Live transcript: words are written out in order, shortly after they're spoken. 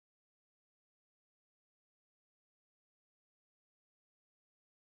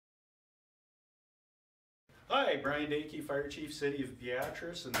Hi, Brian Dakey, Fire Chief, City of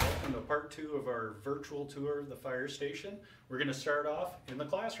Beatrice, and welcome to part 2 of our virtual tour of the fire station. We're going to start off in the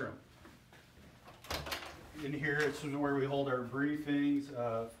classroom. In here, this is where we hold our briefings.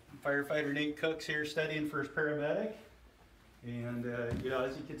 Firefighter Nate Cook's here studying for his paramedic. And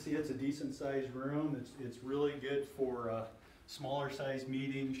as you can see, it's a decent sized room. It's really good for smaller size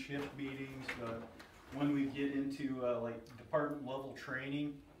meetings, shift meetings. When we get into like department level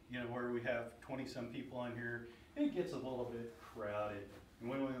training, where we have 20-some people in here, it gets a little bit crowded. And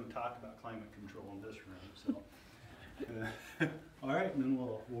we don't even talk about climate control in this room. So, all right, and then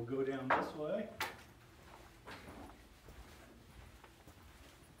we'll go down this way.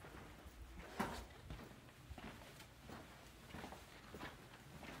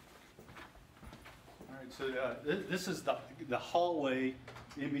 All right, so this is the hallway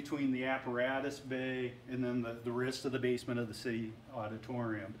in between the apparatus bay and then the rest of the basement of the city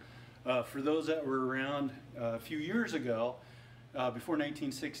auditorium. For those that were around a few years ago, before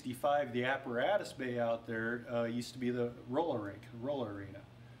 1965, the apparatus bay out there used to be the roller arena.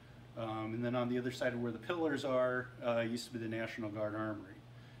 And then on the other side of where the pillars are, used to be the National Guard Armory.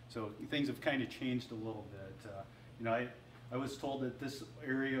 So things have kind of changed a little bit. I was told that this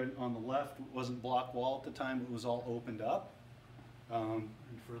area on the left wasn't block wall at the time, it was all opened up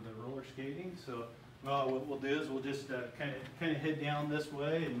for the roller skating. So what we'll do is we'll just kind of head down this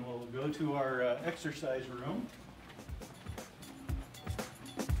way and we'll go to our exercise room.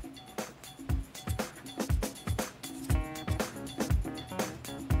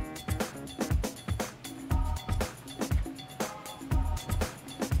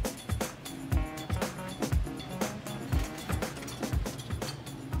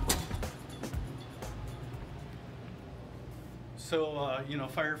 So,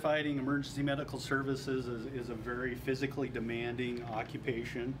 firefighting, emergency medical services is a very physically demanding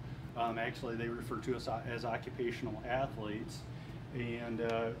occupation. Actually, they refer to us as occupational athletes. And,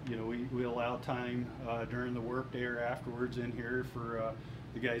 we allow time during the workday or afterwards in here for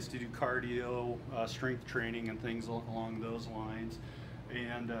the guys to do cardio, strength training, and things along those lines.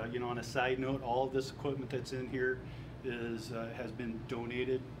 And, on a side note, all of this equipment that's in here has been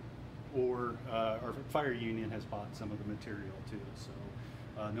donated, or our fire union has bought some of the material too. So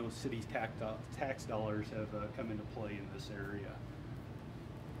no city's tax dollars have come into play in this area.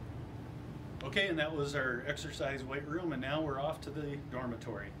 Okay, and that was our exercise weight room, and now we're off to the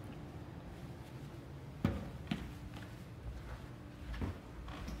dormitory.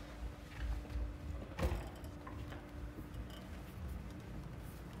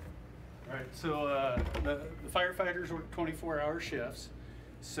 All right, so the firefighters work 24-hour shifts.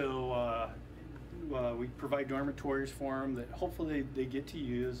 So we provide dormitories for them that hopefully they get to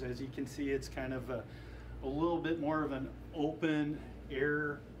use. As you can see, it's kind of a little bit more of an open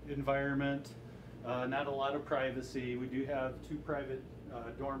air environment, not a lot of privacy. We do have 2 private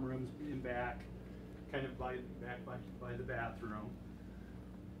dorm rooms in back, kind of by the bathroom.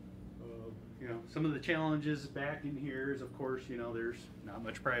 Some of the challenges back in here is, of course, there's not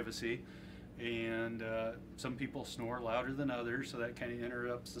much privacy. And some people snore louder than others, so that kind of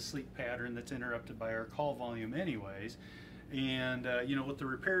interrupts the sleep pattern that's interrupted by our call volume anyways. And with the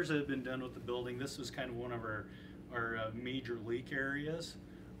repairs that have been done with the building, this was kind of one of our major leak areas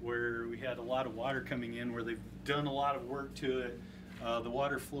where we had a lot of water coming in, where they've done a lot of work to it. The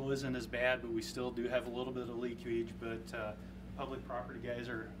water flow isn't as bad, but we still do have a little bit of leakage, but public property guys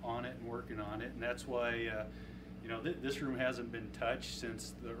are on it and working on it, and that's why this room hasn't been touched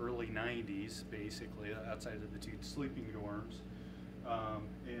since the early 90s, basically, outside of the 2 sleeping dorms.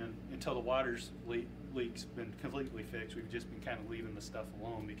 And until the water's leak's been completely fixed, we've just been kind of leaving the stuff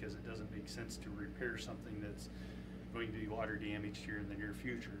alone because it doesn't make sense to repair something that's going to be water damaged here in the near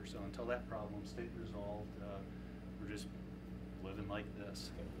future. So until that problem's resolved, we're just living like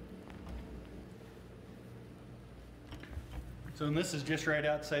this. So, and this is just right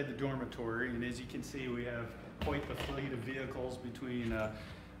outside the dormitory, and as you can see, we have quite the fleet of vehicles between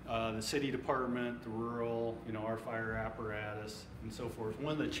the city department, the rural, our fire apparatus, and so forth.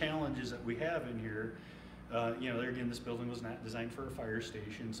 One of the challenges that we have in here, there again, this building was not designed for a fire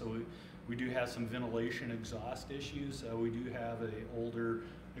station, so we do have some ventilation exhaust issues. We do have an older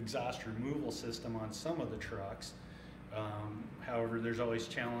exhaust removal system on some of the trucks. However, there's always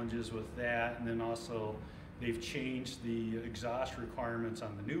challenges with that, and then also they've changed the exhaust requirements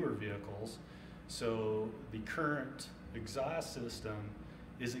on the newer vehicles. So the current exhaust system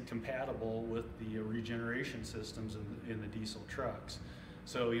isn't compatible with the regeneration systems in the diesel trucks.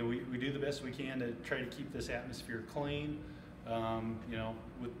 So we do the best we can to try to keep this atmosphere clean.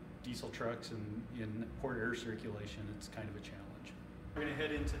 With diesel trucks and in poor air circulation, it's kind of a challenge. We're going to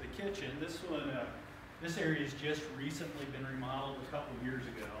head into the kitchen. This one This area has just recently been remodeled a couple years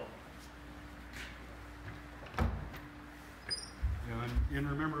ago. And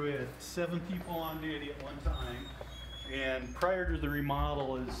remember, we had 7 people on duty at one time. And prior to the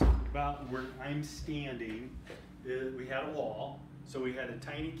remodel is about where I'm standing, we had a wall. So we had a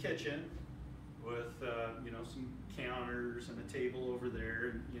tiny kitchen with some counters and a table over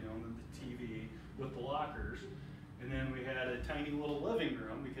there, and and the TV with the lockers. And then we had a tiny little living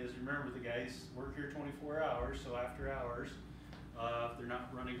room, because remember, the guys work here 24 hours, so after hours, if they're not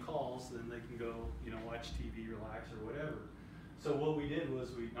running calls, then they can go watch TV, relax, or whatever. So what we did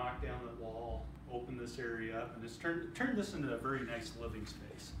was we knocked down the wall, opened this area up, and it's turned this into a very nice living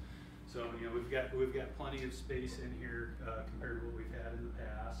space. So we've got plenty of space in here compared to what we've had in the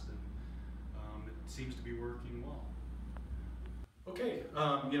past, and it seems to be working well. Okay,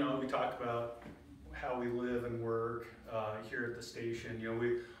 we talked about how we live and work here at the station.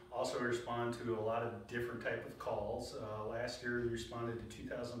 We also respond to a lot of different type of calls. Last year we responded to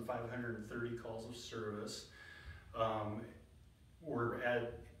 2,530 calls of service. We're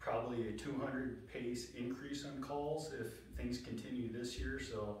at probably a 200 pace increase on calls if things continue this year.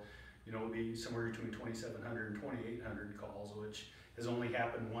 So, it'll be somewhere between 2,700 and 2,800 calls, which has only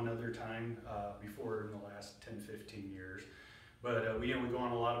happened one other time before in the last 10, 15 years. But we go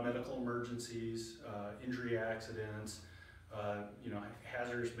on a lot of medical emergencies, injury accidents,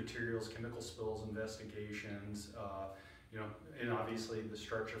 hazardous materials, chemical spills investigations, and obviously the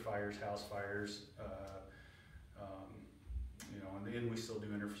structure fires, house fires, and then we still do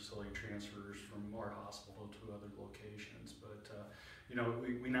interfacility transfers from our hospital to other locations. But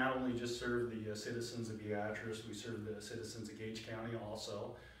we not only just serve the citizens of Beatrice, we serve the citizens of Gage County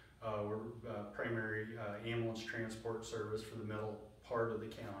also. We're primary ambulance transport service for the middle part of the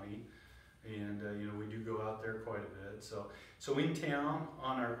county, and we do go out there quite a bit. So in town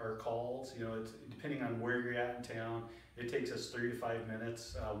on our calls, it's depending on where you're at in town, it takes us 3 to 5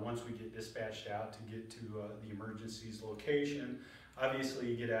 minutes once we get dispatched out to get to the emergency's location. Obviously,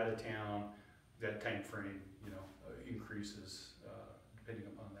 you get out of town, that time frame increases depending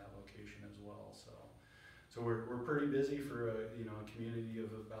upon that location as well. So we're pretty busy for a community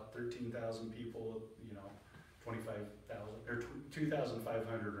of about 13,000 people, 25,000 or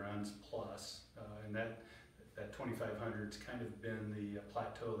 2,500 runs plus, and that 2,500's kind of been the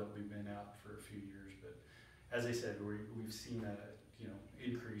plateau that we've been at for a few years. But as I said, we've seen that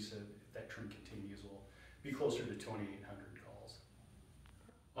increase. If that trend continues, we'll be closer to 2,800 calls.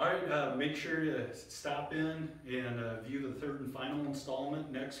 All right, make sure you stop in and view the 3rd and final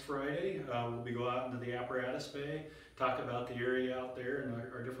installment next Friday. We go out into the apparatus bay, talk about the area out there and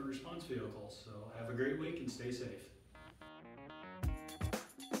our different response vehicles. So have a great week and stay safe.